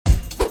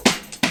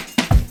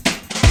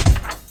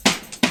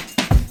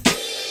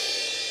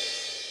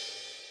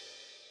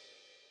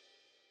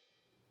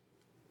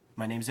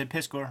My name's Ed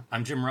Piskor.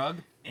 I'm Jim Rugg.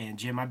 And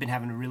Jim, I've been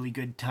having a really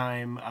good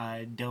time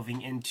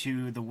delving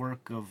into the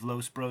work of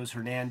Los Bros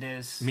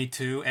Hernandez. Me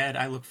too, Ed.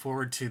 I look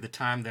forward to the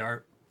time that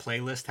our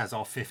playlist has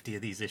all 50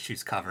 of these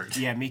issues covered.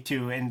 Yeah, me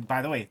too. And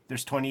by the way,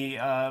 there's 20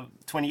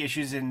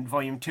 issues in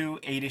Volume 2,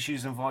 8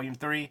 issues in Volume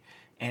 3,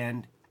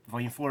 and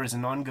Volume 4 is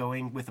an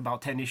ongoing with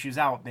about 10 issues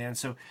out, man.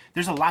 So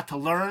there's a lot to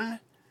learn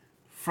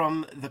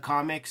from the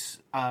comics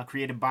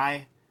created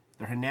by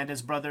the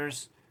Hernandez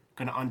brothers.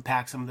 Going to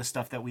unpack some of the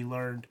stuff that we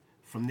learned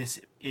from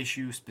this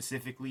issue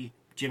specifically.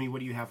 Jimmy, what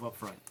do you have up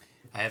front?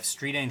 I have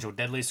Street Angel,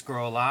 Deadliest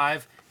Girl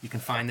Alive. You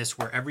can find this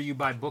wherever you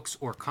buy books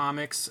or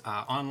comics,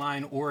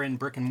 online or in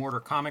brick and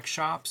mortar comic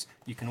shops.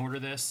 You can order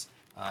this.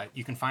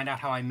 You can find out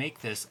how I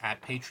make this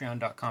at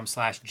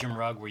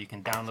patreon.com/JimRugg, where you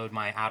can download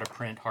my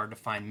out-of-print,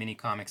 hard-to-find mini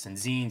comics and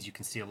zines. You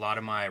can see a lot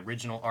of my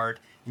original art,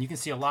 and you can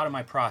see a lot of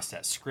my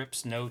process,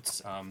 scripts,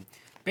 notes,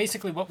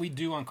 basically what we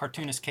do on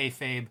Cartoonist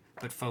Kayfabe,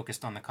 but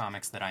focused on the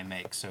comics that I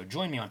make. So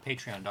join me on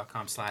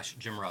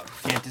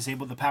patreon.com/JimRugg. Can't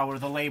disable the power of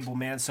the label,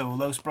 man. So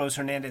Los Bros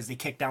Hernandez, they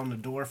kick down the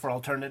door for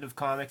alternative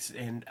comics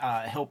and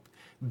help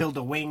build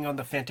a wing on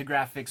the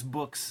Fantagraphics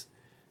Books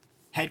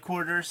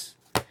headquarters.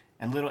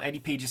 And little Eddie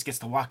P just gets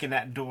to walk in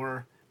that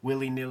door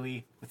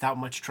willy-nilly without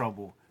much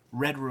trouble.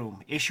 Red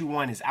Room, issue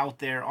 1 is out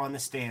there on the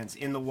stands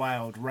in the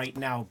wild right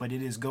now, but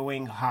it is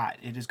going hot.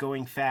 It is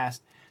going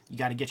fast. You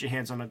got to get your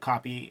hands on a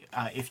copy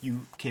if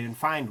you can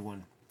find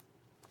one.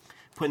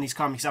 Putting these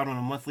comics out on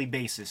a monthly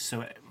basis,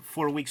 so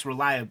 4 weeks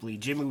reliably.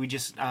 Jimmy, we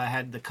just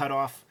had the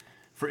cutoff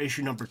for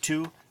issue number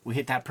 2. We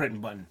hit that printing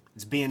button.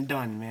 It's being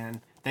done,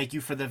 man. Thank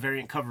you for the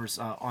variant covers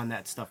on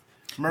that stuff.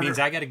 Murder. Means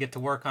I got to get to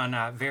work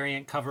on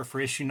variant cover for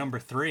issue number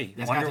 3.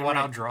 That's Wonder what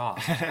right. I'll draw.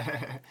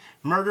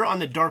 Murder on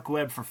the Dark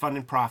Web for Fun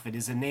and Profit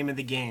is the name of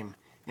the game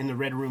in the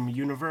Red Room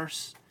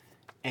universe,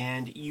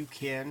 and you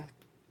can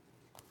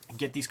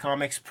get these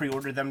comics,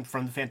 pre-order them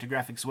from the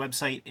Fantagraphics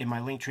website in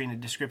my link tree in the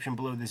description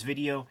below this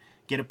video.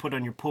 Get it put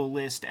on your pull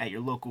list at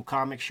your local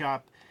comic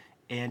shop,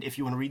 and if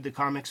you want to read the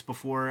comics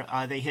before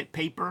they hit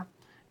paper,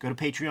 go to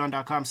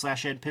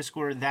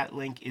patreon.com/EdPiskor. That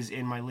link is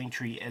in my link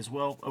tree as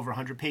well. Over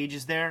 100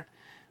 pages there.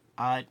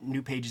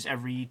 New pages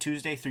every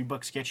Tuesday.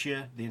 $3 gets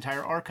you the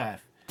entire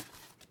archive.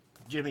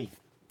 Jimmy,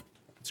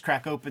 let's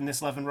crack open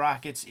this Love and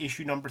Rockets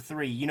issue number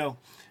 3. You know,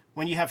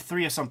 when you have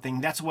 3 of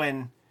something, that's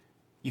when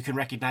you can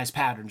recognize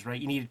patterns, right?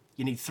 You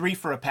need 3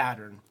 for a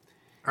pattern.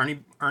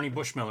 Ernie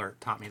Bushmiller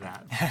taught me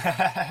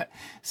that.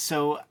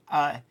 So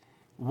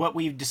what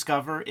we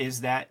discover is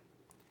that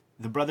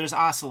the brothers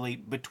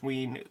oscillate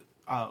between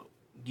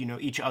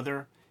each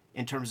other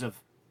in terms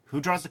of who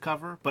draws the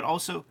cover, but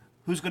also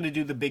who's going to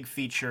do the big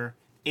feature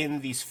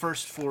in these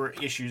first 4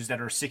 issues that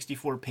are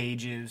 64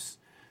 pages,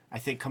 I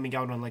think, coming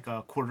out on like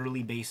a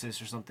quarterly basis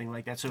or something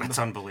like that. So that's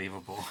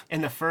unbelievable.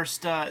 In the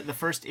first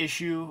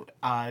issue,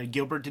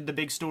 Gilbert did the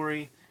big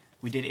story.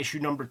 We did issue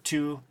number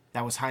 2.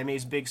 That was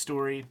Jaime's big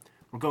story.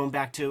 We're going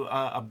back to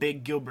a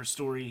big Gilbert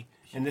story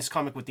in this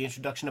comic with the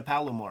introduction of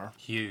Palomar.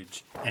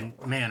 Huge. And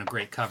man, a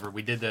great cover.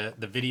 We did the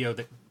video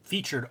that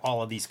featured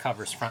all of these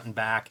covers front and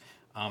back.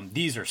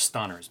 These are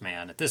stunners,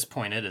 man. At this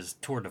point, it is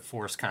tour de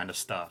force kind of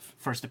stuff.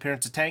 First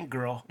appearance of Tank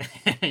Girl.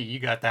 You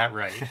got that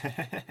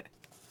right.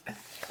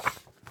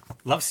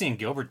 Love seeing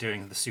Gilbert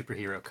doing the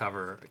superhero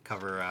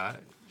cover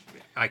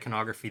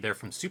iconography there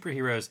from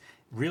Superheroes.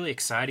 Really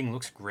exciting.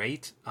 Looks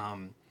great.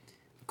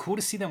 Cool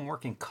to see them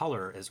work in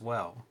color as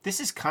well. This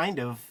is kind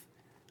of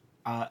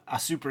a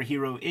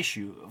superhero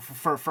issue.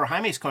 For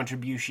Jaime's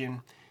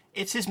contribution,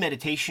 it's his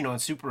meditation on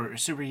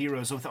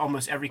superheroes with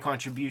almost every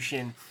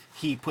contribution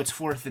he puts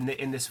forth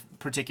in this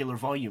particular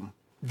volume.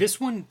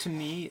 This one to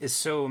me is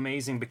so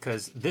amazing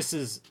because this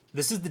is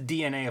the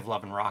DNA of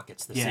Love and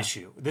Rockets. This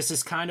issue. This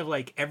is kind of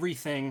like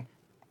everything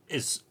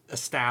is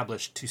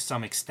established to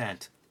some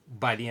extent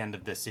by the end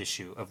of this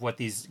issue of what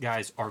these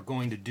guys are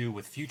going to do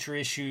with future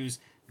issues.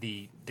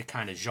 The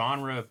kind of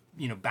genre,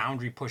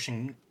 boundary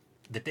pushing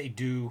that they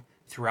do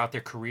throughout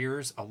their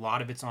careers. A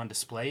lot of it's on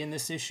display in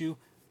this issue.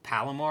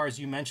 Palomar, as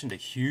you mentioned, a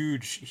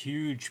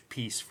huge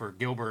piece for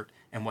Gilbert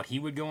and what he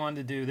would go on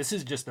to do. This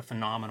is just a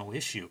phenomenal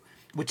issue,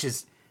 which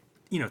is,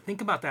 think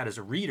about that as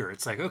a reader.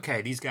 It's like,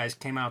 okay, these guys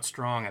came out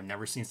strong. I've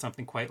never seen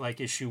something quite like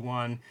issue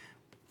 1.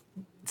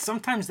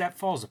 Sometimes that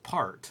falls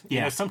apart.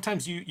 Yeah.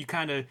 Sometimes you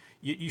kind of,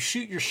 you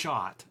shoot your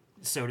shot,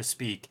 so to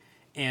speak.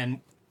 And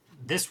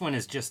this one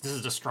is this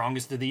is the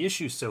strongest of the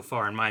issues so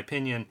far, in my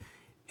opinion.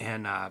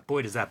 And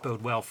boy, does that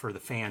bode well for the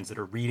fans that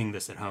are reading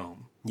this at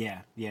home.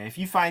 Yeah. If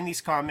you find these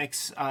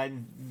comics,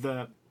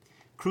 the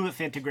crew at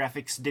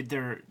Fantagraphics did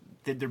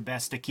their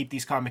best to keep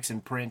these comics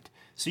in print,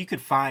 so you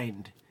could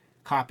find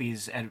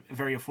copies at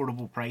very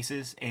affordable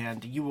prices,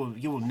 and you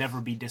will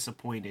never be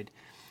disappointed.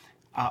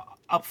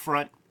 Up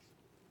front,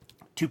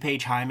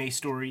 2-page Jaime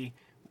story.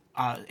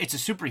 It's a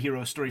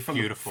superhero story from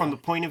the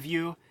point of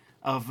view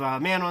of a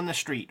man on the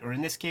street, or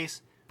in this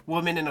case,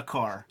 woman in a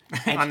car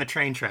on the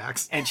train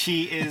tracks, and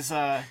she is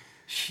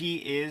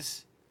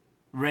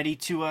ready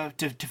to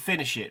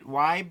finish it.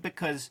 Why?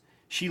 Because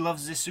she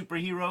loves this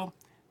superhero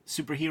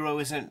superhero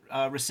isn't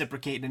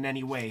reciprocating in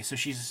any way. So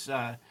she's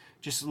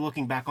just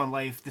looking back on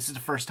life. This is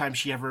the first time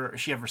she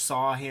ever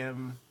saw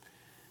him.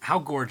 How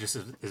gorgeous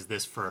is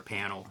this for a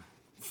panel?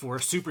 For a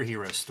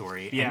superhero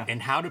story, Yeah.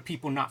 And how do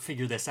people not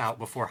figure this out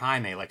before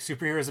Jaime? Like,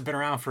 superheroes have been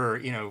around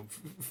for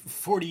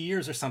 40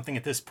 years or something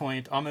at this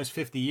point, almost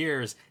 50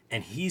 years,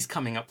 and he's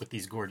coming up with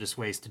these gorgeous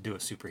ways to do a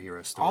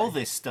superhero story. All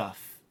this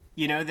stuff,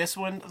 this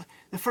one.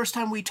 The first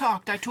time we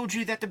talked, I told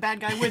you that the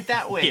bad guy went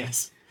that way.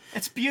 Yes,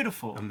 it's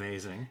beautiful.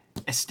 amazing.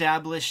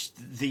 Established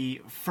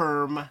the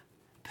firm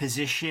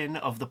position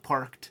of the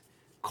parked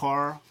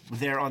car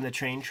there on the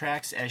train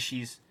tracks as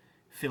she's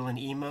feeling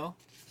emo.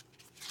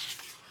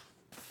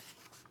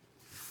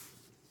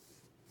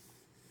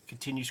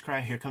 Continues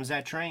crying. Here comes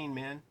that train,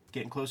 man.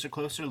 Getting closer,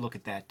 closer. Look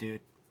at that,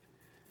 dude.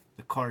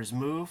 The car's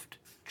moved.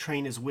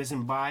 Train is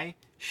whizzing by.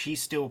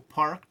 She's still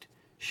parked.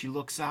 She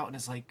looks out and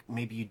is like,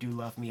 maybe you do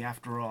love me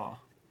after all.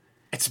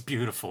 It's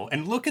beautiful.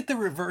 And look at the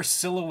reverse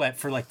silhouette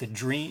for like the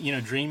dream,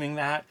 dreaming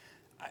that.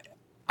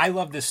 I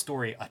love this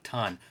story a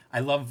ton.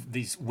 I love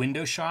these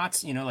window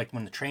shots, like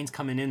when the train's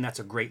coming in, that's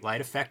a great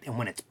light effect. And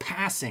when it's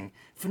passing,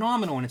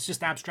 phenomenal. And it's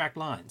just abstract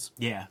lines.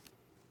 Yeah.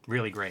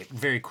 Really great.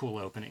 Very cool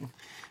opening.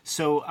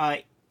 So,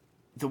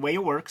 the way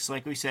it works,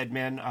 like we said,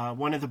 man,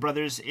 one of the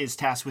brothers is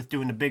tasked with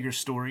doing a bigger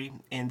story,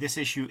 and this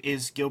issue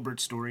is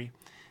Gilbert's story.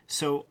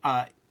 So,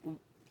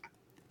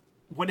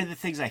 one of the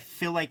things I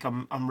feel like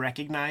I'm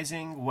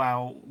recognizing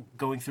while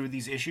going through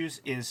these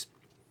issues is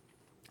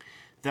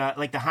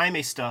the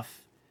Jaime stuff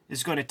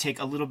is going to take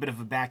a little bit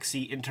of a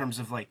backseat in terms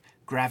of like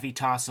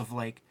gravitas of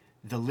like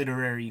the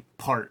literary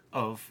part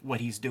of what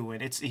he's doing.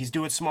 He's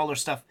doing smaller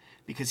stuff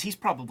because he's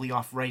probably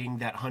off writing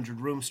that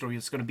 100-room story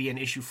that's going to be in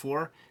issue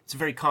 4. It's a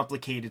very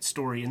complicated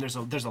story, and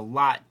there's a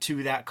lot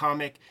to that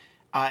comic.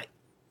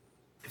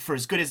 For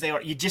as good as they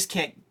are, you just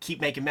can't keep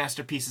making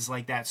masterpieces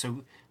like that.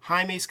 So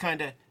Jaime's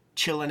kind of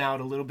chilling out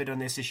a little bit on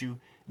this issue,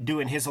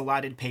 doing his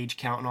allotted page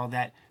count and all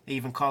that. They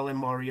even call in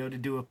Mario to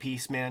do a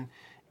piece, man.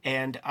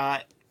 And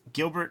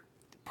Gilbert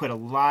put a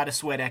lot of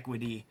sweat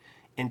equity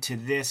into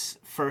this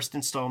first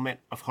installment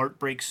of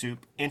Heartbreak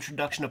Soup,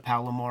 Introduction to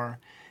Palomar,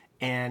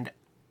 and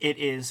it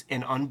is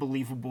an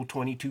unbelievable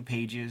 22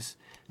 pages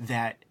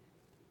that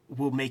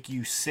will make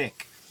you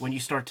sick when you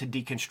start to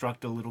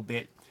deconstruct a little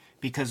bit,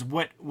 because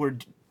what we're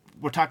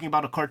talking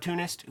about a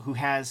cartoonist who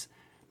has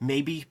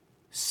maybe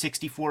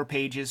 64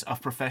 pages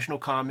of professional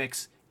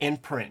comics in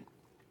print.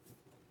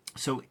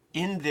 So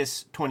in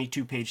this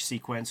 22-page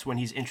sequence, when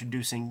he's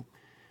introducing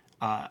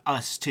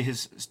us to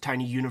his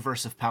tiny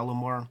universe of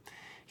Palomar,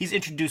 he's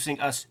introducing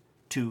us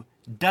to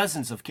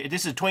dozens of...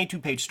 This is a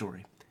 22-page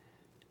story.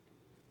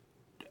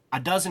 A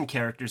dozen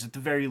characters at the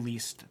very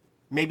least.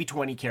 Maybe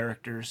 20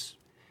 characters.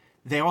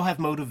 They all have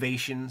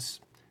motivations.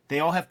 They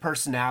all have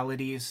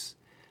personalities.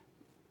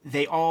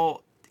 They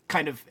all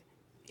kind of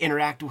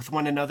interact with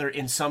one another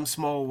in some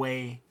small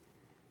way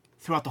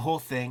throughout the whole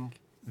thing.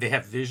 They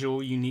have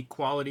visual, unique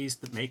qualities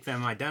that make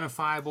them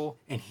identifiable,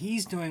 and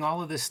he's doing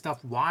all of this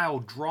stuff while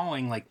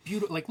drawing like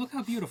beautiful. Like, look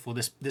how beautiful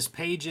this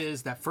page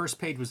is. That first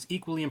page was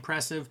equally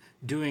impressive.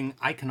 Doing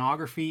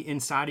iconography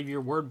inside of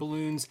your word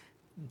balloons,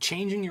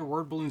 changing your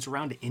word balloons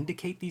around to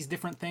indicate these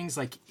different things.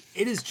 Like,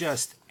 it is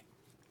just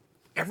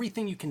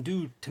everything you can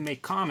do to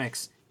make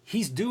comics.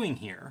 He's doing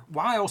here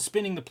while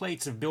spinning the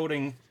plates of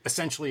building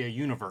essentially a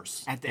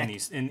universe.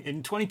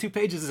 In 22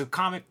 pages is a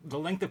comic, the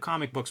length of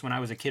comic books when I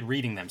was a kid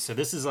reading them. So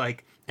this is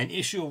like an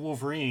issue of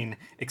Wolverine,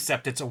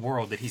 except it's a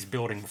world that he's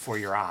building before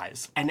your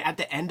eyes. And at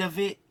the end of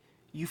it,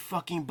 you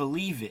fucking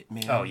believe it,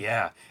 man. Oh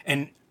yeah.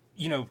 And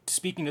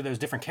speaking to those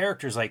different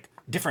characters, like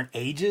different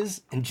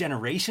ages and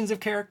generations of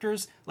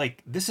characters,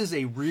 like this is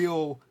a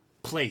real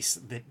place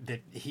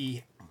that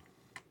he.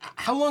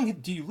 How long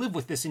do you live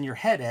with this in your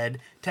head, Ed,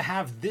 to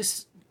have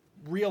this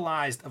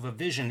realized of a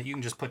vision that you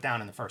can just put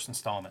down in the first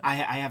installment? I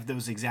have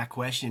those exact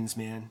questions,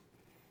 man.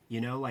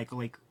 Like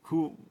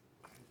who,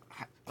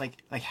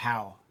 like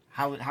how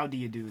do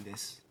you do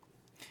this?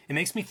 It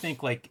makes me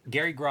think like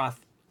Gary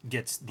Groth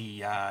gets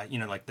the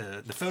like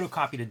the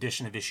photocopied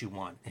edition of issue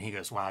 1, and he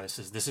goes, wow, this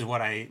is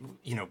what I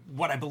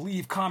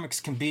believe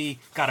comics can be.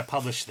 Got to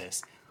publish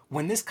this.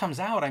 When this comes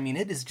out, I mean,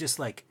 it is just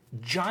like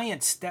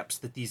giant steps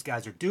that these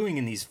guys are doing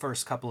in these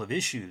first couple of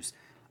issues.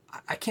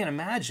 I can't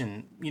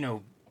imagine,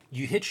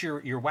 you hitch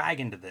your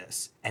wagon to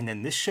this, and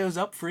then this shows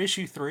up for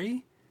issue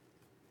 3.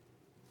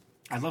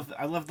 I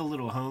love the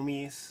little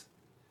homies.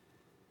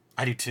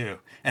 I do too,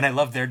 and I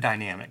love their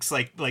dynamics.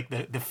 Like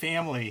the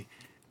family,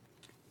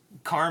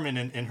 Carmen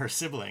and her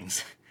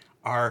siblings,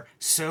 are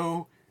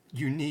so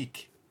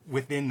unique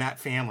within that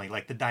family.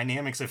 Like the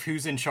dynamics of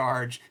who's in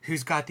charge,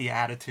 who's got the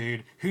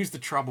attitude, who's the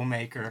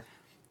troublemaker.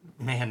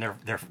 Man,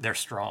 they're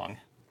strong.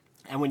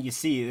 And when you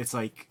see it, it's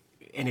like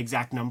an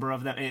exact number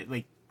of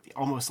them,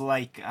 almost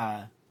like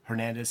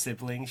Hernandez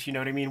siblings. You know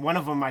what I mean? One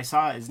of them I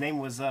saw, his name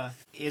was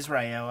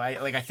Israel.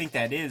 I think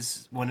that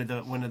is one of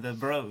the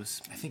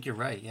bros. I think you're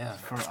right. Yeah.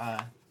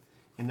 For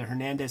in the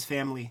Hernandez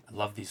family. I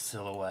love these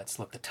silhouettes.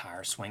 Look, the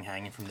tire swing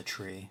hanging from the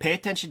tree. Pay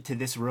attention to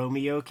this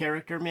Romeo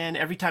character, man.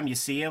 Every time you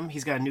see him,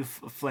 he's got a new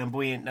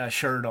flamboyant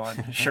shirt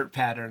on, shirt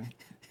pattern.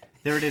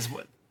 There it is.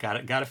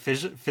 Got to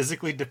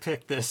physically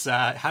depict this.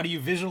 How do you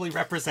visually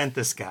represent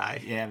this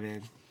guy? Yeah,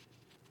 man.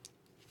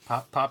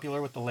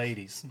 Popular with the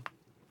ladies.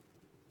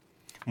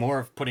 More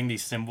of putting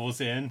these symbols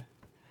in.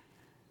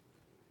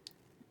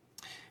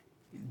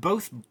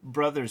 Both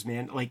brothers,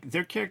 man, like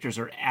their characters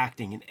are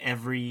acting in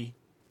every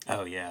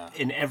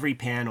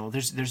panel.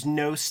 There's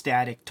no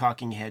static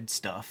talking head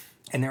stuff.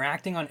 And they're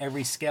acting on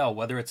every scale,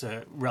 whether it's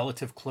a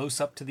relative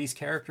close-up to these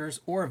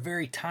characters or a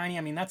very tiny,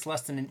 I mean, that's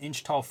less than an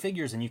inch tall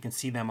figures, and you can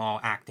see them all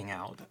acting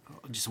out.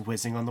 Just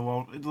whizzing on the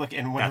wall. Look,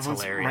 and one of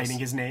them's writing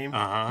his name.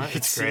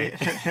 It's great.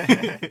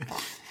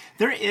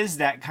 There is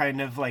that kind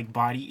of like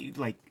body,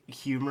 like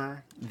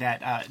humor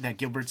that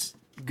Gilbert's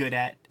good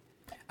at.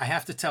 I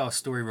have to tell a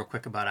story real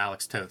quick about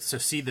Alex Toth. So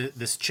see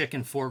this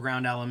chicken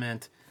foreground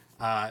element.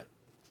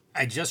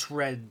 I just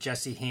read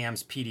Jesse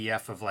Ham's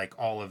PDF of like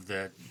all of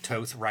the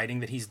Toth writing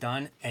that he's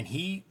done, and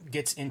he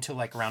gets into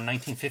like around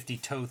 1950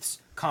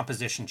 Toth's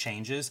composition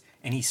changes,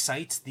 and he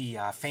cites the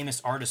famous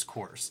artist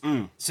course.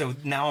 So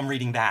now I'm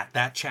reading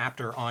that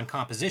chapter on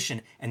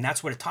composition, and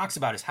that's what it talks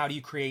about: is how do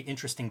you create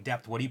interesting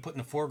depth? What do you put in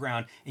the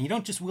foreground? And you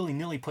don't just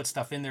willy-nilly put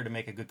stuff in there to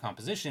make a good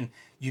composition.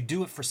 You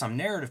do it for some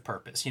narrative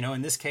purpose. You know,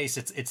 in this case,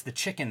 it's the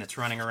chicken that's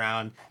running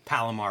around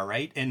Palomar,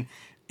 right? And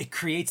it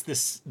creates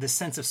this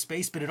sense of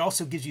space, but it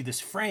also gives you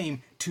this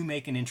frame to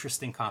make an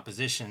interesting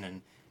composition.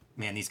 And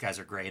man, these guys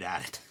are great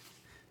at it.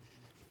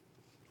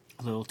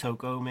 Little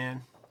Toko,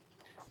 man.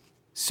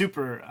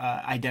 Super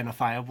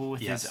identifiable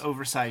with his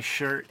oversized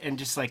shirt and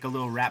just like a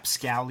little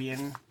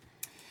rapscallion.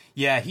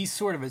 Yeah, he's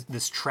sort of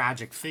this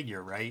tragic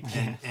figure, right?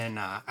 And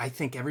I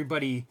think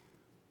everybody,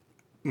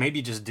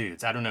 maybe just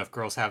dudes, I don't know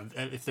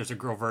if there's a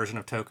girl version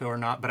of Toko or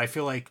not, but I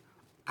feel like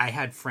I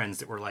had friends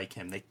that were like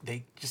him.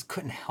 They just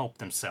couldn't help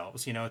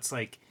themselves. You know, it's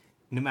like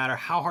no matter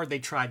how hard they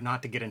tried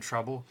not to get in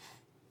trouble,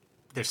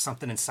 there's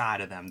something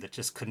inside of them that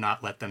just could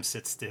not let them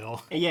sit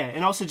still. Yeah,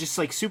 and also just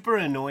like super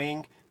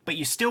annoying, but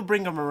you still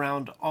bring them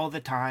around all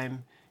the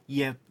time.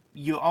 You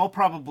all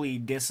probably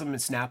diss them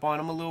and snap on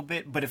them a little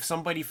bit, but if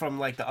somebody from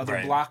like the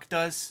other block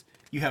does,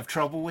 you have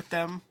trouble with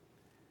them.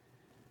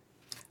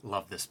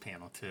 Love this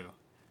panel too.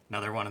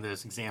 Another one of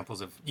those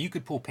examples of you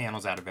could pull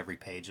panels out of every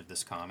page of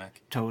this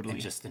comic. Totally.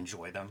 And just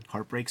enjoy them.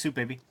 Heartbreak Soup,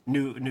 baby.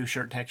 New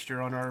shirt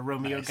texture on our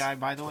Romeo guy,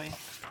 by the way.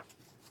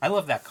 I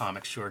love that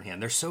comic shorthand.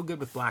 They're so good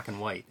with black and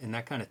white, and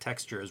that kind of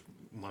texture is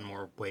one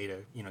more way to,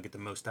 get the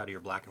most out of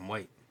your black and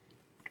white.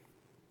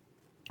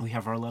 We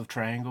have our love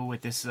triangle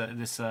with this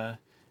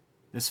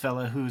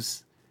fella who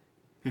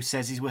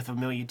says he's with a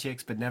million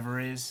chicks but never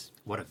is.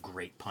 What a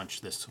great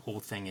punch this whole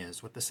thing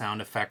is, with the sound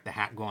effect, the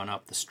hat going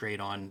up, the straight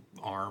on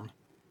arm.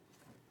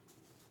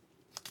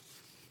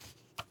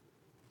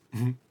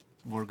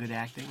 More good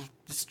acting.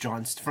 This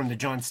is from the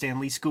John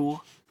Stanley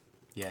School.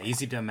 Yeah,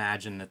 easy to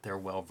imagine that they're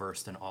well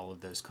versed in all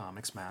of those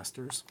comics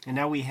masters. And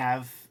now we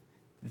have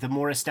the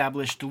more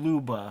established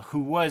Luba, who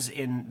was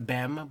in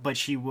Bem, but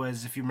she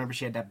was, if you remember,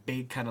 she had that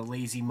big kind of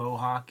lazy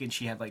mohawk, and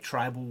she had like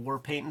tribal war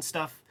paint and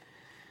stuff.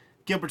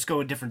 Gilbert's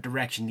going a different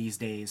direction these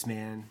days,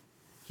 man.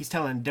 He's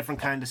telling a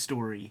different kind of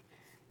story,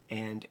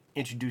 and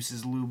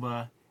introduces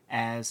Luba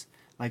as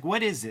like,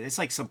 what is it? It's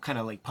like some kind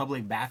of like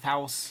public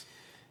bathhouse.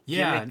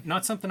 Yeah,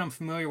 not something I'm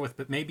familiar with,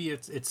 but maybe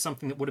it's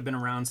something that would have been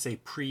around, say,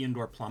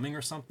 pre-indoor plumbing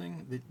or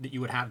something, that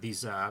you would have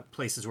these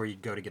places where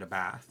you'd go to get a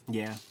bath.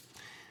 Yeah.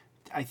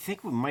 I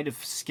think we might have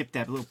skipped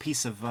that little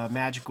piece of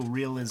magical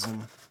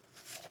realism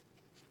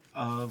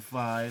of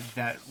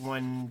that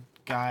one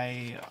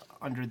guy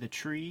under the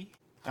tree.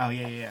 Oh,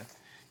 yeah.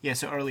 Yeah,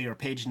 so earlier,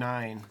 page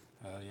 9.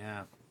 Oh,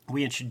 yeah.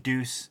 We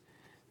introduce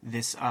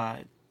this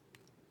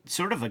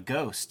sort of a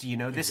ghost,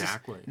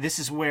 Exactly. This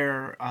is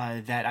where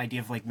that idea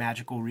of like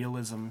magical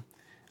realism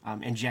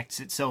injects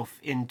itself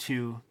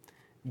into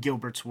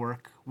Gilbert's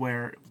work,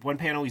 where one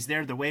panel he's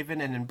there, they're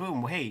waving, and then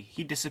boom, hey,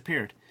 he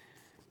disappeared.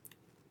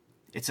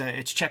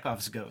 It's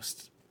Chekhov's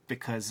ghost,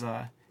 because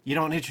you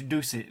don't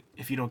introduce it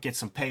if you don't get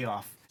some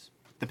payoff.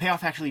 The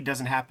payoff actually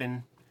doesn't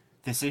happen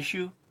this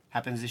issue,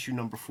 happens issue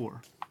number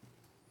 4.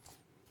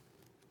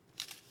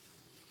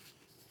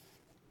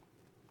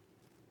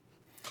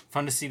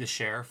 Fun to see the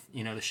sheriff.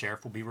 The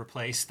sheriff will be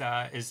replaced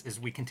as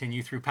we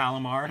continue through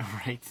Palomar.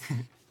 Right.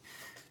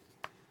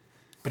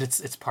 But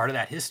it's part of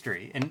that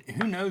history. And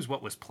who knows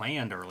what was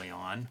planned early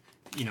on.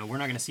 We're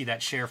not going to see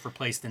that sheriff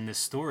replaced in this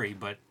story,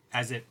 but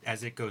as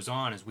it goes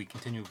on, as we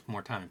continue with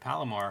more time in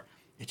Palomar,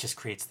 it just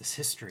creates this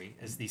history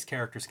as these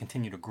characters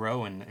continue to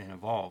grow and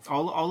evolve.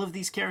 All of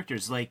these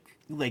characters, like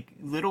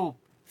little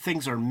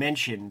things are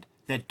mentioned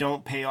that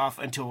don't pay off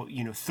until,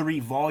 3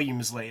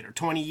 volumes later,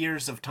 20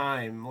 years of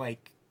time,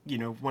 like,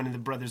 one of the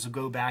brothers will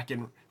go back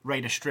and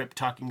write a strip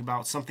talking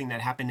about something that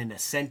happened in a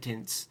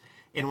sentence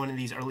in one of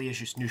these early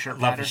issues. New shirt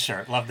pattern. Love the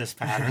shirt. Love this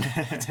pattern.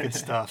 It's good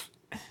stuff.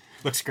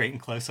 Looks great in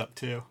close-up,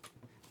 too.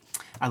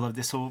 I love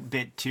this whole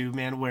bit too,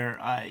 man, where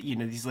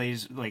these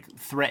ladies like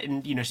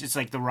threatened, it's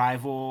like the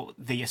rival,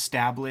 the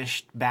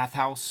established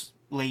bathhouse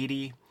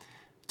lady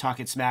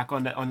talking smack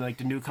on like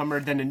the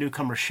newcomer. Then the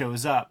newcomer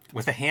shows up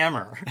with a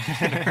hammer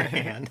in her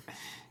hand,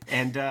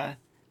 and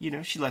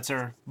she lets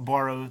her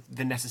borrow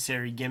the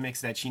necessary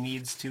gimmicks that she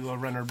needs to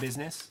run her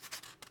business.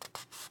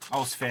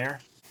 All's fair.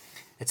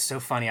 It's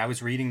so funny. I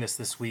was reading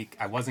this week.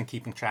 I wasn't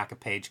keeping track of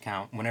page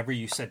count. Whenever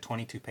you said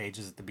 22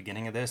 pages at the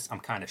beginning of this, I'm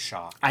kind of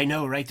shocked. I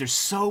know, right? There's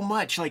so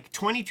much. Like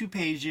 22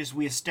 pages,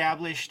 we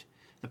established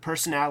the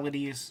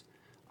personalities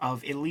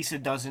of at least a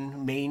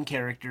dozen main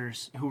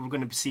characters who we're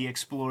going to see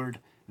explored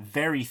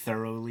very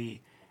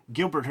thoroughly.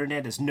 Gilbert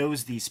Hernandez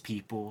knows these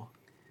people.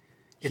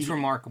 It's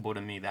remarkable to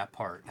me, that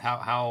part.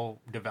 How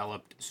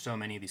developed so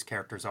many of these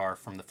characters are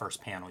from the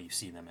first panel you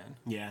see them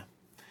in. Yeah.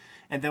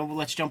 And then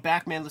let's jump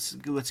back, man.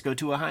 Let's go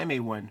to a Jaime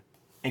one.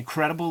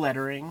 Incredible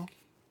lettering.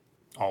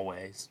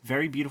 Always.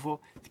 Very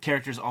beautiful. The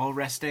characters all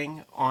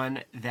resting on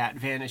that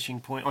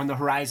vanishing point, on the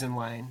horizon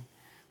line,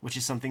 which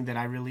is something that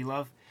I really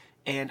love.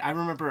 And I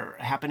remember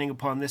happening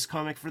upon this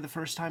comic for the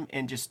first time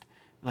and just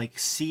like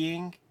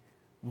seeing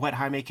what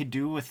Jaime could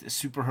do with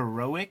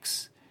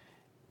superheroics.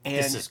 And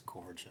this is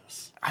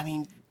gorgeous. I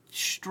mean,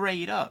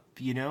 straight up,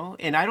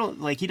 And I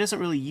don't he doesn't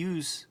really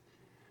use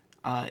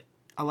a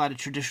lot of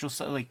traditional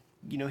stuff. Like,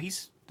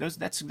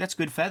 that's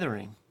good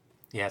feathering.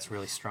 Yeah, it's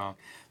really strong.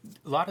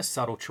 A lot of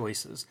subtle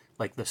choices.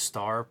 Like the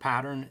star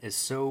pattern is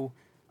so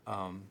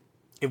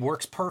it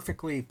works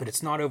perfectly, but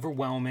it's not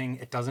overwhelming.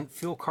 It doesn't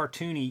feel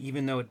cartoony,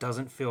 even though it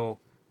doesn't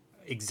feel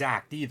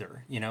exact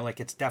either.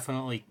 It's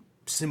definitely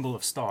symbol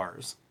of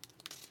stars.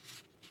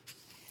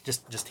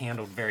 Just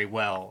handled very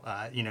well.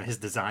 His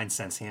design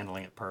sense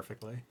handling it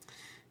perfectly.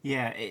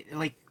 Yeah,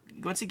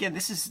 once again,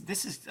 this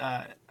is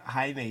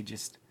Jaime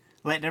just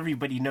letting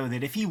everybody know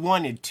that if he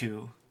wanted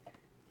to,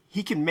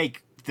 he can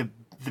make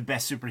the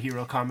best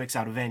superhero comics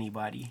out of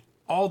anybody.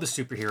 All the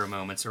superhero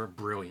moments are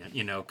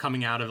brilliant.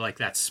 Coming out of like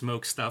that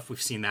smoke stuff,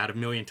 we've seen that a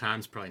million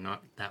times. Probably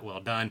not that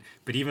well done,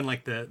 but even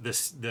like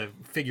the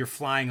figure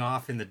flying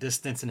off in the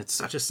distance, and it's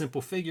such a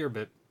simple figure,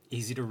 but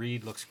easy to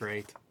read. Looks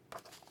great.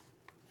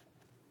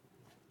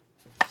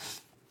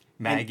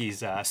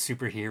 Maggie's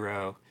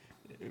superhero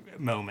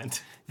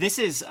moment. This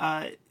is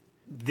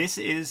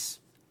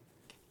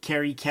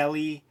Carrie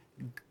Kelly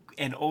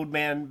and old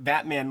man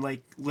Batman.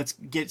 Like, let's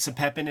get some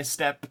pep in his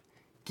step,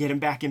 get him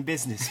back in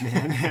business,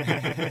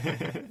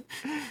 man.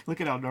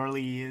 Look at how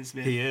gnarly he is,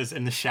 man. He is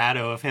in the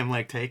shadow of him,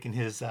 like taking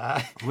his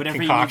whatever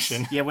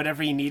concoction.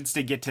 Whatever he needs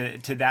to get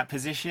to that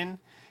position,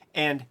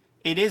 and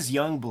it is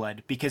Youngblood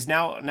because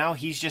now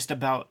he's just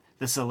about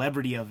the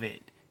celebrity of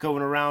it,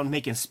 going around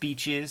making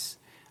speeches.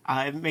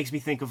 It makes me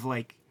think of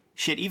like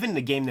shit. Even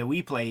the game that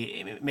we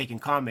play, making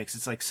comics,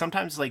 it's like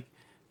sometimes like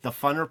the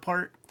funner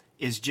part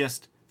is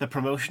just the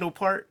promotional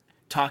part,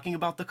 talking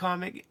about the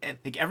comic, and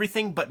like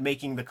everything but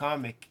making the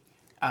comic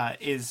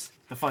is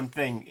the fun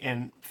thing.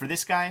 And for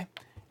this guy,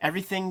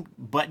 everything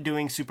but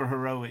doing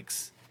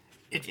superheroics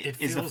it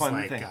is the feels fun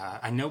like, thing.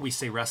 I know we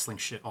say wrestling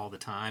shit all the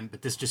time,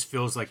 but this just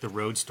feels like the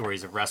road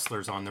stories of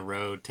wrestlers on the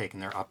road, taking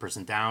their uppers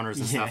and downers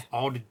and stuff,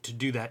 all to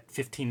do that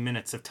 15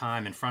 minutes of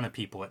time in front of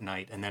people at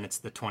night, and then it's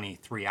the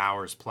 23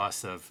 hours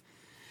plus of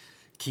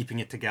keeping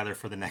it together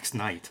for the next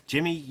night.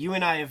 Jimmy, you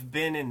and I have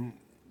been in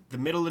the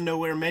middle of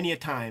nowhere many a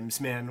times,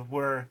 man,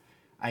 where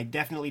I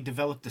definitely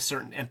developed a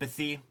certain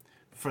empathy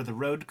for the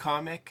road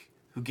comic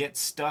who gets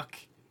stuck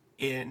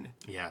in...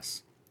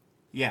 Yes.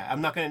 Yeah,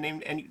 I'm not going to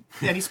name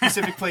any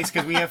specific place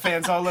because we have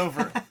fans all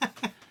over.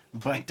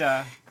 But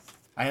I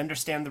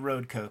understand the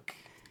road coke.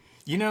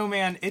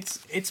 Man,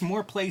 it's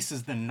more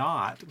places than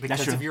not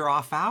because of your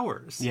off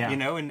hours. Yeah.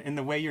 And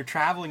the way you're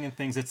traveling and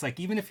things. It's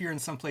like even if you're in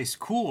someplace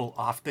cool,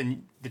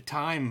 often the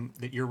time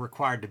that you're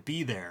required to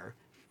be there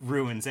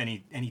ruins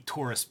any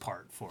tourist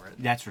part for it.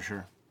 That's for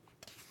sure.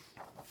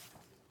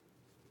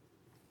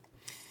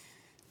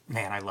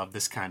 Man, I love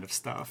this kind of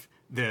stuff.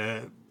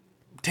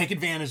 Take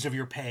advantage of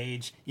your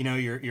page,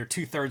 your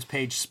 2/3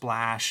 page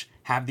splash,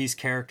 have these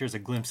characters a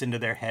glimpse into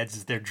their heads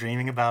as they're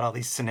dreaming about all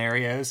these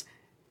scenarios.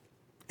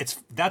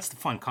 That's the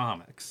fun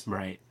comics.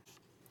 Right.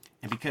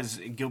 And because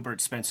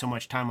Gilbert spent so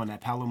much time on that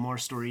Palomar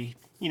story,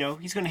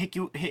 he's going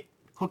to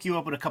hook you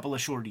up with a couple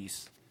of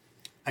shorties.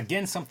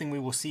 Again, something we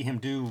will see him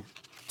do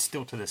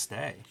still to this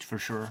day. For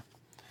sure.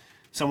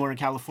 Somewhere in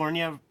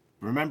California,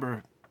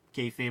 remember,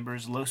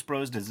 kayfabers, Los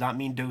Bros does not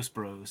mean Dos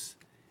Bros.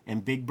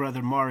 And Big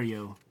Brother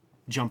Mario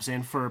jumps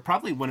in for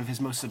probably one of his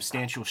most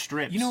substantial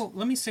strips.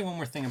 Let me say one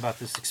more thing about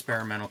this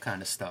experimental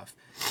kind of stuff.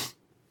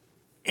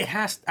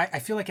 I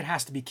feel like it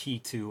has to be key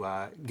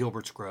to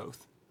Gilbert's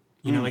growth.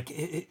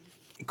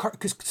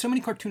 Because so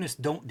many cartoonists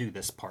don't do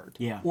this part.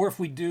 Yeah. Or if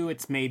we do,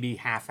 it's maybe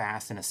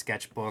half-assed in a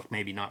sketchbook,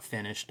 maybe not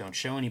finished, don't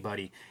show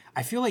anybody.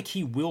 I feel like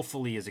he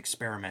willfully is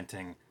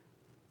experimenting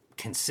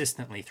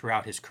consistently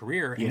throughout his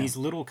career in these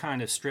little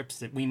kind of strips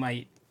that we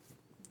might,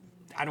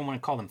 I don't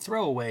want to call them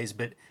throwaways,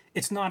 but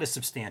it's not as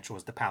substantial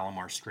as the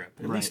Palomar strip,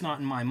 at least not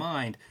in my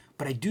mind,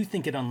 but I do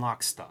think it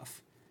unlocks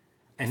stuff.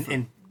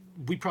 And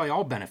we probably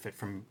all benefit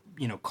from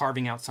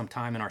carving out some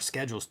time in our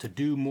schedules to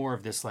do more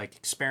of this like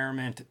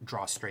experiment,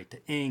 draw straight to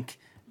ink,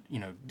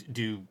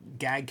 do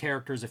gag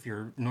characters if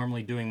you're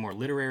normally doing more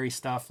literary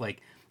stuff.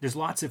 Like there's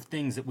lots of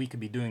things that we could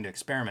be doing to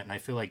experiment, and I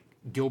feel like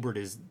Gilbert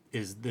is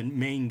the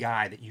main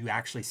guy that you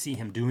actually see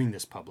him doing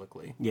this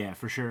publicly. Yeah,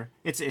 for sure.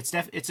 It's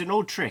an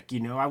old trick,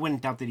 I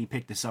wouldn't doubt that he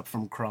picked this up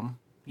from Crumb.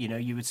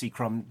 You would see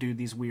Crumb do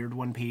these weird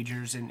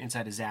one-pagers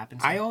inside his Zap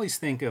and stuff. I always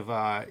think of,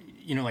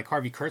 like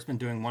Harvey Kurtzman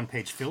doing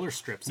one-page filler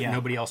strips that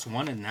nobody else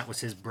wanted, and that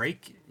was his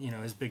break,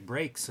 his big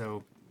break.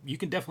 So you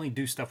can definitely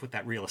do stuff with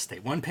that real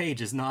estate. One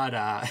page is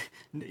not,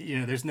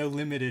 there's no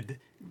limitation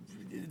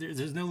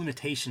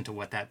to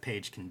what that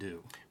page can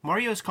do.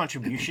 Mario's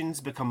contributions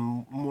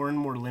become more and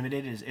more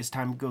limited as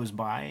time goes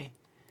by.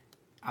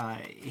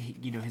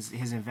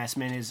 His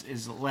investment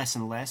is less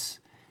and less.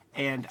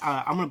 And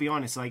I'm going to be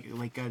honest,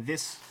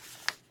 this...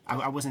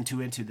 I wasn't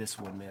too into this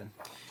one, man.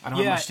 I don't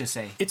have much to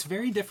say. It's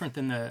very different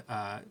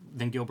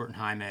than Gilbert and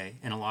Jaime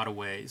in a lot of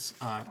ways.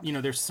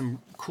 There's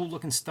some cool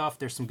looking stuff.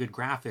 There's some good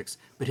graphics,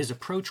 but his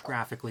approach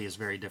graphically is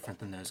very different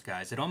than those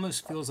guys. It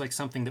almost feels like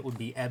something that would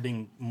be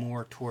ebbing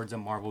more towards a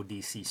Marvel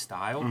DC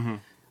style.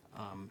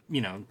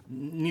 Mm-hmm.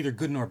 Neither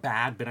good nor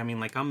bad, but I mean,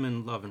 like, I'm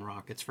in love and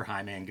rockets for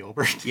Jaime and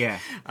Gilbert. Yeah.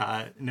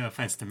 No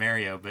offense to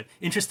Mario, but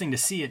interesting to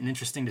see it, and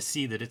interesting to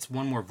see that it's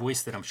one more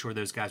voice that I'm sure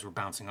those guys were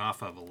bouncing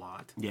off of a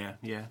lot. Yeah,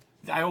 yeah.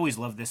 I always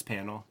love this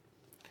panel.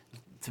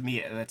 To me,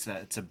 it's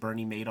a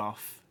Bernie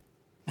Madoff.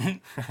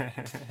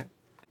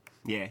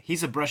 Yeah,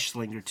 he's a brush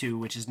slinger too,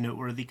 which is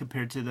noteworthy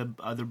compared to the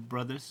other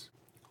brothers.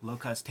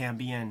 Locas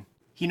Tambien.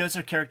 He knows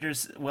their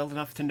characters well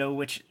enough to know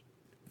which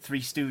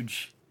Three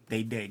Stooge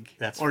they dig.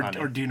 That's funny.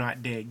 Or do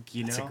not dig,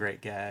 That's a great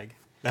gag.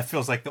 That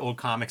feels like the old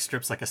comic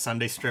strips, like a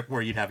Sunday strip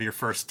where you'd have your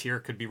first tier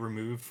could be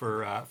removed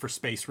for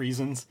space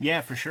reasons.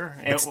 Yeah, for sure.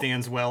 It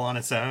stands well on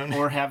its own.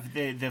 Or have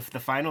the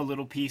final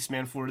little piece,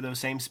 man, for those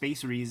same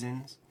space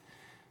reasons.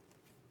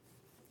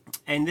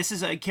 And this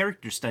is a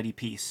character study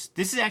piece.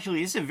 This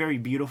is a very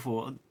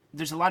beautiful...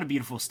 There's a lot of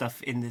beautiful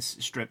stuff in this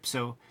strip.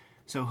 So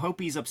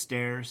Hopi's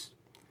upstairs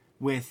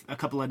with a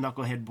couple of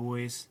knucklehead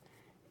boys,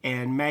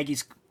 and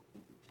Maggie's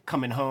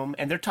coming home,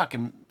 and they're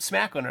talking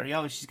smack on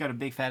her. She's got a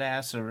big fat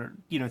ass, or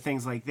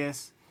things like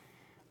this.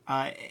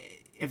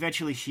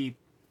 Eventually,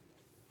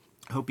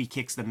 Hopi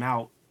kicks them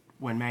out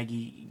when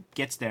Maggie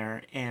gets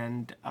there,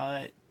 and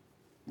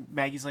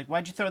Maggie's like,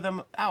 "Why'd you throw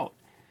them out?"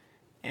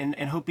 And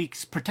Hopi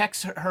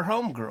protects her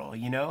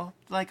homegirl.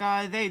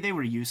 Like they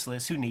were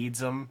useless. Who needs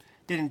them?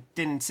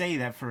 Didn't say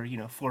that for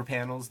 4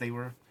 panels. They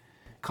were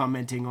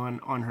commenting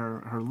on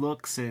her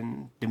looks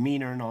and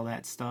demeanor and all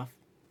that stuff.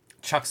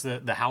 Chucks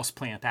the house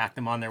plant at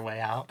them on their way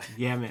out.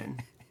 Yeah,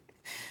 man.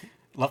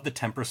 Love the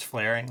tempers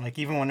flaring. Like,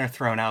 even when they're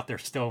thrown out, they're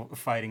still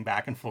fighting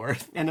back and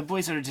forth. And the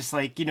boys are just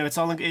like, it's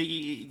all...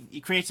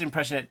 It creates an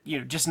impression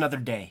that, just another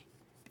day.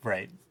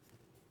 Right.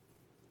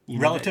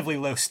 Relatively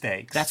low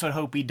stakes. That's what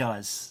Hopi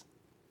does.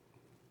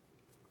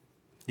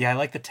 Yeah, I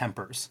like the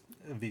tempers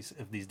of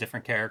these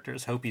different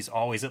characters. Hopi's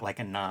always at like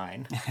a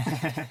 9.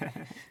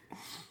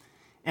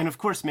 And of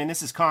course, man,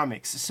 this is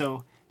comics.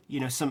 So,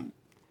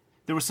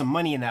 there was some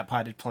money in that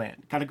potted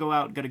plant. Gotta go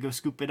out, gotta go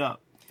scoop it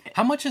up.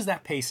 How much does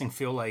that pacing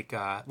feel like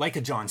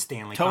a John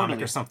Stanley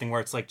comic or something, where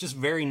it's like just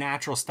very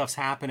natural stuff's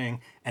happening,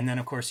 and then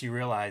of course you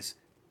realize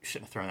you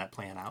shouldn't have thrown that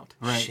plant out.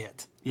 Right.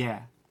 Shit.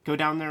 Yeah. Go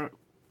down there,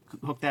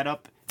 hook that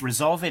up,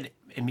 resolve it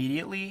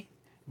immediately,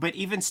 but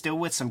even still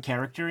with some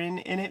character in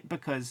it,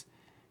 because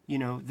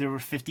there were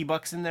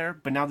 $50 in there,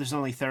 but now there's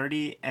only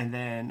 30, and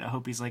then I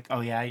hope he's like, "Oh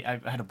yeah, I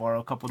had to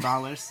borrow a couple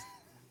dollars.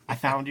 I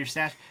found your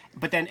stash."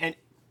 But then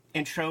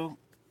intro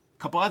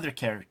couple other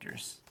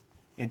characters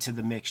into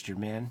the mixture,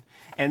 man.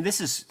 And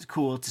this is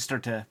cool to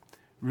start to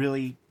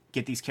really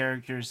get these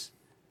characters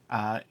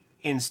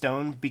in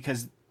stone,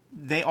 because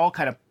they all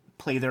kind of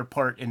play their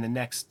part in the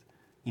next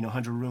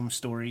 100 Room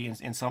story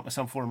in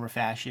some form or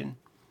fashion.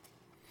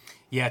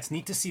 Yeah, it's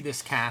neat to see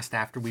this cast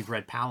after we've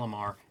read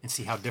Palomar and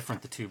see how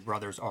different the two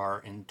brothers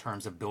are in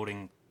terms of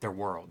building their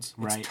worlds.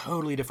 It's right.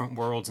 Totally different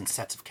worlds and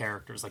sets of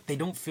characters. Like,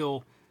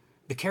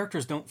 the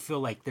characters don't feel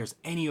like there's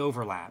any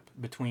overlap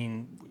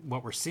between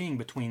what we're seeing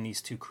between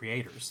these two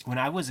creators. When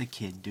I was a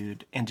kid,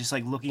 dude, and just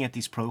like looking at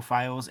these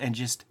profiles and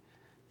just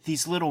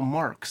these little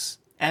marks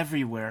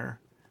everywhere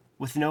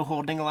with no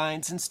holding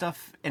lines and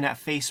stuff, and that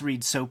face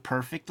reads so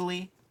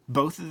perfectly.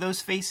 Both of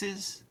those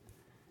faces,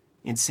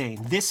 insane.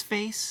 This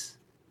face,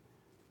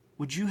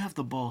 would you have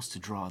the balls to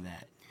draw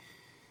that?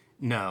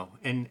 No,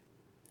 and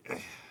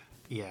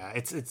yeah,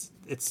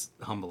 it's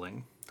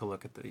humbling to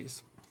look at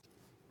these.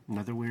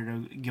 Another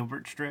weirdo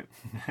Gilbert strip.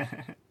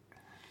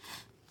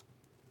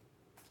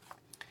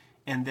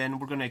 And then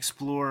we're going to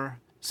explore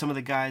some of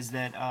the guys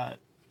that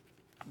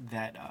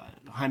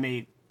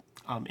Jaime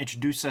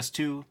introduced us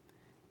to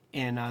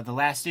in the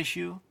last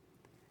issue.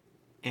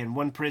 And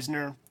One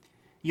Prisoner.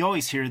 You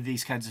always hear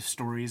these kinds of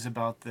stories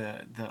about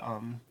the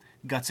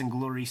guts and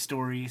glory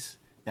stories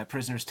that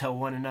prisoners tell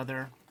one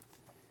another.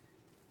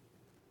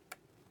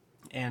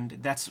 And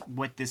that's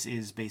what this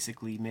is,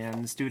 basically,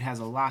 man. This dude has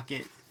a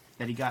locket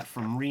that he got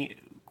from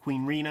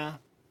Queen Rena.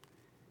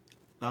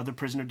 The other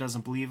prisoner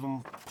doesn't believe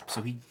him,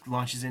 so he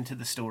launches into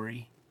the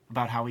story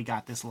about how he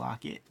got this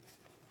locket.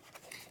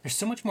 There's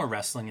so much more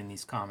wrestling in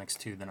these comics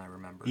too than I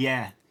remember.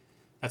 Yeah.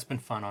 That's been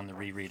fun on the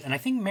reread. And I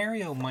think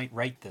Mario might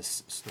write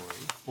this story,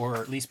 or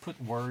at least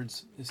put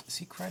words. Is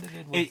he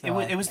credited with...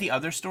 It was the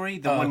other story,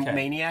 the one okay.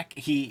 Maniac.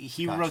 He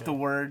Gotcha. wrote the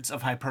words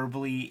of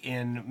hyperbole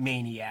in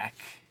Maniac,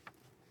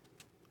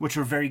 which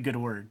were very good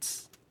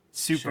words.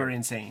 Super Sure.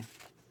 insane.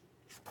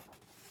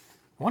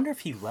 I wonder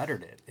if he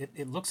lettered it.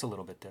 It looks a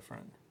little bit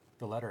different,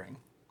 the lettering.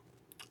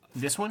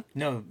 This one?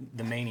 No,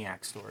 the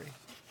Maniac story.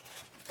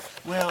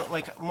 Well,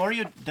 like,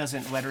 Mario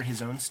doesn't letter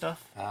his own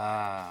stuff,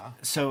 Ah,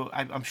 so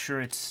I'm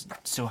sure it's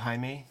still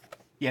Jaime.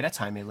 Yeah, that's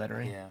Jaime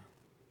lettering. yeah.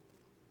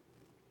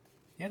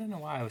 Yeah, I don't know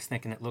why I was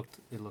thinking it looked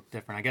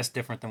different. I guess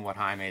different than what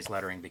Jaime's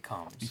lettering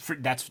becomes.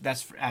 That's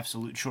for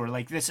absolute sure.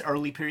 Like, this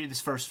early period,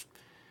 this first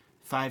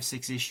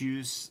 5-6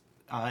 issues,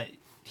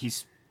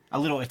 he's a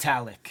little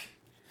italic.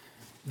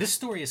 This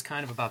story is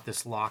kind of about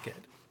this locket.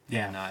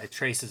 Yeah. And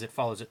it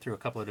follows it through a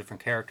couple of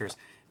different characters.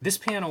 This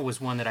panel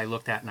was one that I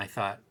looked at and I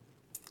thought,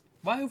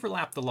 why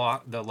overlap the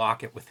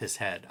locket with his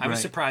head? I was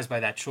Right. surprised by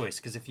that choice,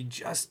 because if you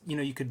just,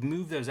 you could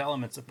move those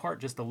elements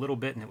apart just a little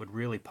bit and it would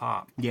really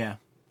pop. Yeah.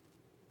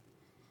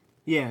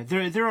 Yeah,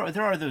 there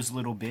are those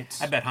little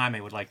bits. I bet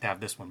Jaime would like to have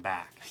this one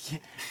back.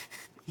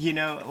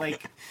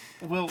 Like,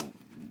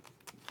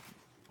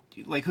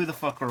 like, who the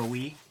fuck are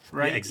we?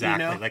 Right? Yeah,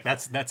 exactly. You know? Like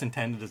that's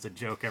intended as a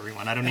joke,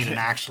 everyone. I don't need an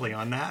actually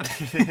on that.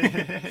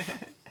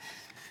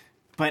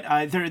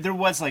 But there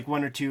was like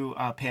one or two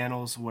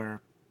panels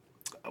where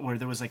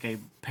there was like a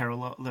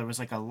parallel. There was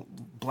like a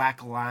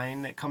black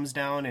line that comes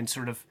down and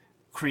sort of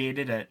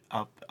created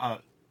a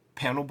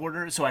panel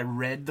border. So I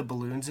read the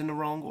balloons in the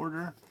wrong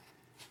order.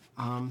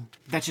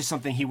 That's just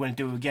something he wouldn't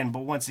do again. But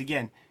once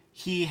again,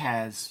 he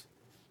has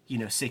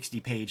 60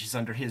 pages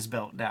under his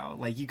belt now.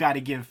 Like, you got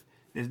to give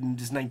this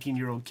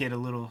 19-year-old kid a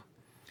little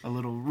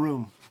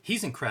room.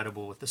 He's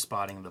incredible with the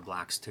spotting of the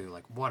blacks too.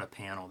 Like, what a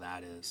panel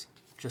that is.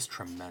 Just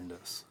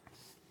tremendous.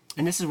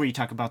 And this is where you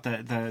talk about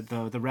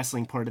the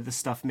wrestling part of this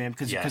stuff, man,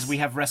 because Yes. we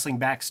have wrestling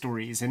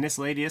backstories. And this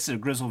lady, this is a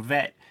grizzled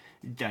vet,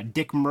 a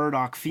Dick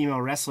Murdoch female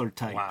wrestler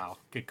type. Wow,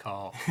 good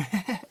call.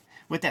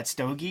 With that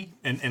stogie.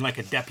 And like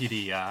a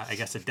deputy, I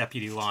guess a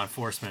deputy law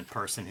enforcement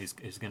person who's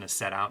going to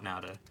set out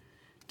now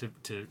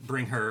to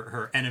bring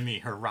her enemy,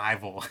 her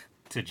rival,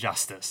 to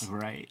justice.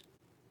 Right.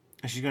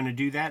 And she's going to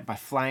do that by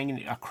flying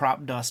in a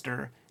crop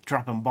duster,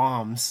 dropping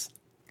bombs.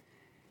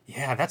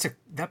 Yeah,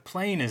 that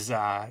plane is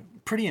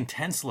pretty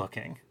intense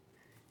looking.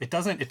 It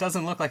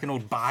doesn't look like an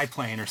old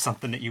biplane or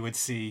something that you would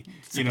see,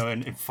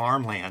 in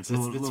farmlands. It's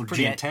little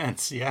pretty jet.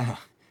 intense, yeah.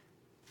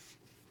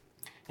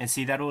 And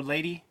see that old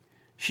lady?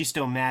 She's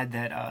still mad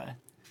that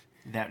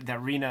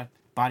that Rena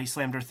body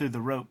slammed her through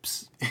the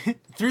ropes.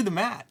 Through the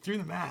mat.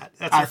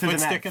 That's her foot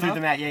sticking through up.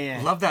 the mat,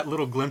 yeah. Love that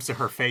little glimpse of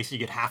her face. You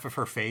get half of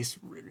her face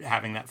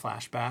having that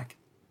flashback.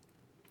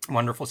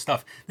 Wonderful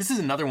stuff. This is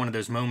another one of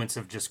those moments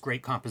of just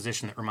great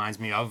composition that reminds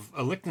me of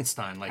a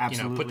Lichtenstein. Like,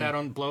 Absolutely. put that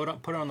on, blow it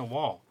up, put it on the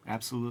wall.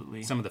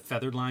 Absolutely. Some of the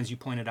feathered lines you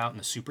pointed out in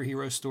the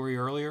superhero story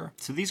earlier.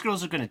 So these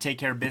girls are going to take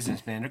care of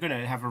business, man. They're going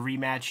to have a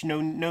rematch.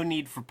 No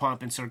need for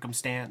pomp and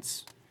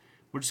circumstance.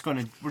 We're just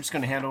going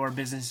to handle our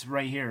business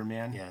right here,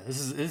 man. Yeah, this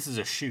is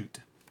a shoot.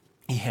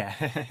 Yeah.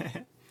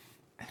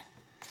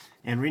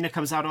 And Rena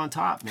comes out on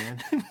top,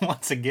 man.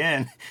 Once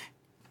again,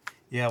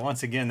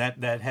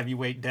 that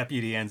heavyweight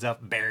deputy ends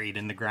up buried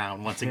in the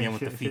ground once again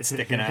with the feet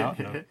sticking out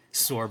and a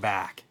sore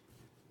back.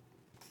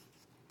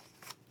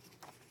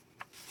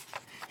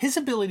 His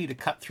ability to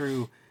cut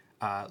through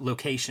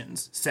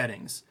locations,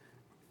 settings,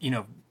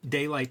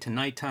 daylight to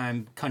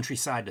nighttime,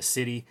 countryside to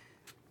city,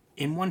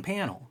 in one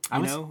panel.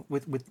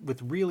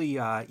 With really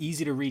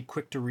easy to read,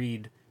 quick to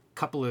read,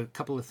 couple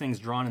of things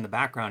drawn in the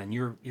background, and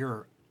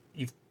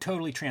you've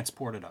totally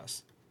transported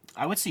us.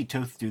 I would see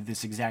Toth do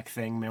this exact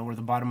thing, man, where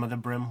the bottom of the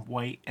brim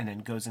white and then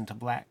goes into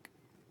black.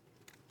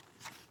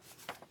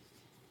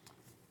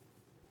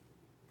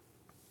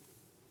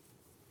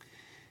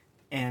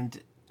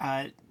 And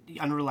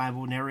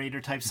unreliable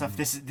narrator type stuff.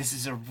 This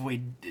is a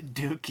boy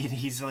Duke, and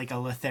he's like a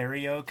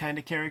Lothario kind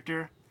of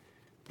character.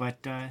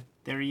 But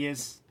there he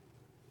is,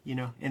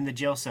 in the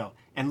jail cell.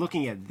 And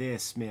looking at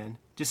this, man,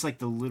 just like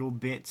the little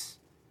bits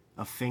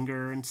of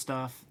finger and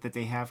stuff that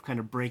they have kind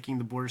of breaking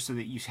the border so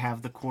that you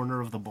have the corner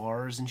of the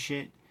bars and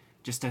shit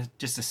just to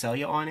sell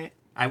you on it.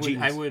 I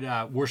Genius. would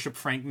worship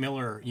Frank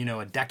Miller,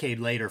 a decade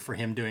later for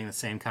him doing the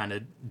same kind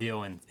of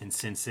deal in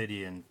Sin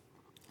City, and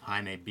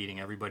Jaime beating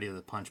everybody to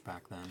the punch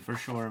back then. For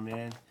sure,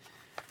 man.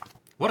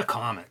 What a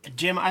comic.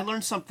 Jim, I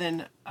learn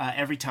something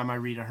every time I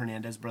read a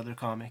Hernandez Brother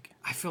comic.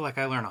 I feel like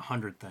I learn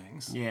 100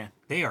 things. Yeah.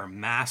 They are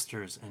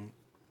masters, and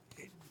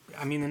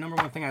the number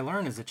one thing I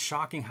learned is it's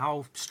shocking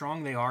how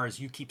strong they are, as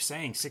you keep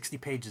saying, 60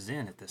 pages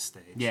in at this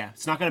stage. Yeah,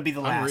 it's not going to be the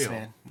last, Unreal.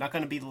 man. Not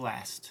going to be the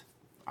last.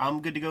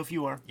 I'm good to go if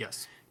you are.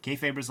 Yes.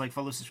 K-Fabers, like,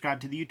 follow,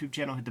 subscribe to the YouTube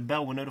channel, hit the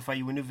bell. We'll notify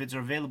you when new vids are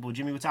available.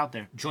 Jimmy, what's out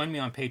there? Join me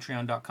on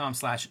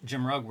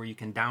patreon.com/JimRugg, where you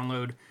can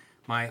download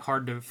my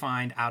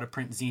hard-to-find,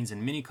 out-of-print zines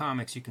and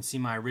mini-comics. You can see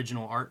my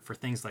original art for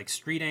things like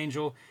Street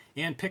Angel,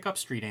 and pick up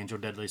Street Angel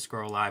Deadly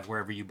Squirrel Live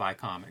wherever you buy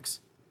comics.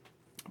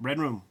 Red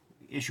Room,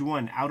 issue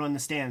 1, out on the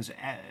stands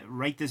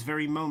right this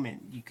very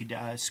moment. You could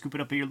scoop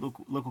it up at your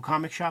local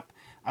comic shop.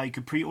 You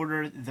could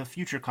pre-order the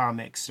future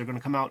comics. They're going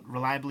to come out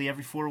reliably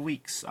every 4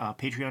 weeks.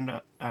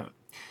 Patreon,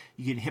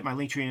 you can hit my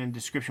link tree in the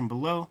description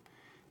below.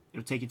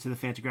 It'll take you to the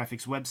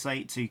Fantagraphics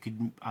website, so you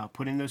could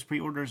put in those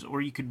pre-orders,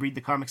 or you could read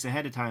the comics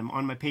ahead of time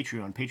on my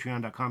Patreon,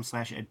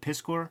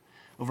 patreon.com/edpiskor.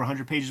 Over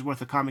 100 pages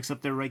worth of comics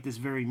up there right this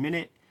very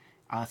minute.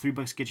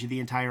 $3 gets you the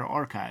entire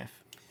archive.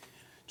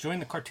 Join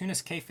the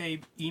Cartoonist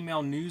Kayfabe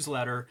email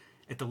newsletter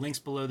at the links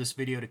below this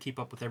video to keep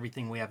up with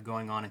everything we have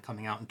going on and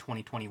coming out in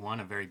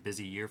 2021. A very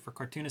busy year for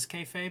Cartoonist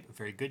Kayfabe, a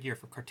very good year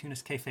for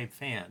Cartoonist Kayfabe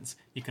fans.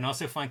 You can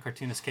also find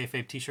Cartoonist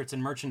Kayfabe t-shirts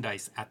and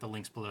merchandise at the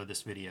links below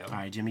this video. All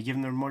right, Jimmy, give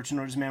them their marching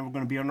orders, man. We're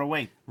going to be on our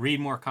way. Read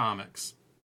more comics.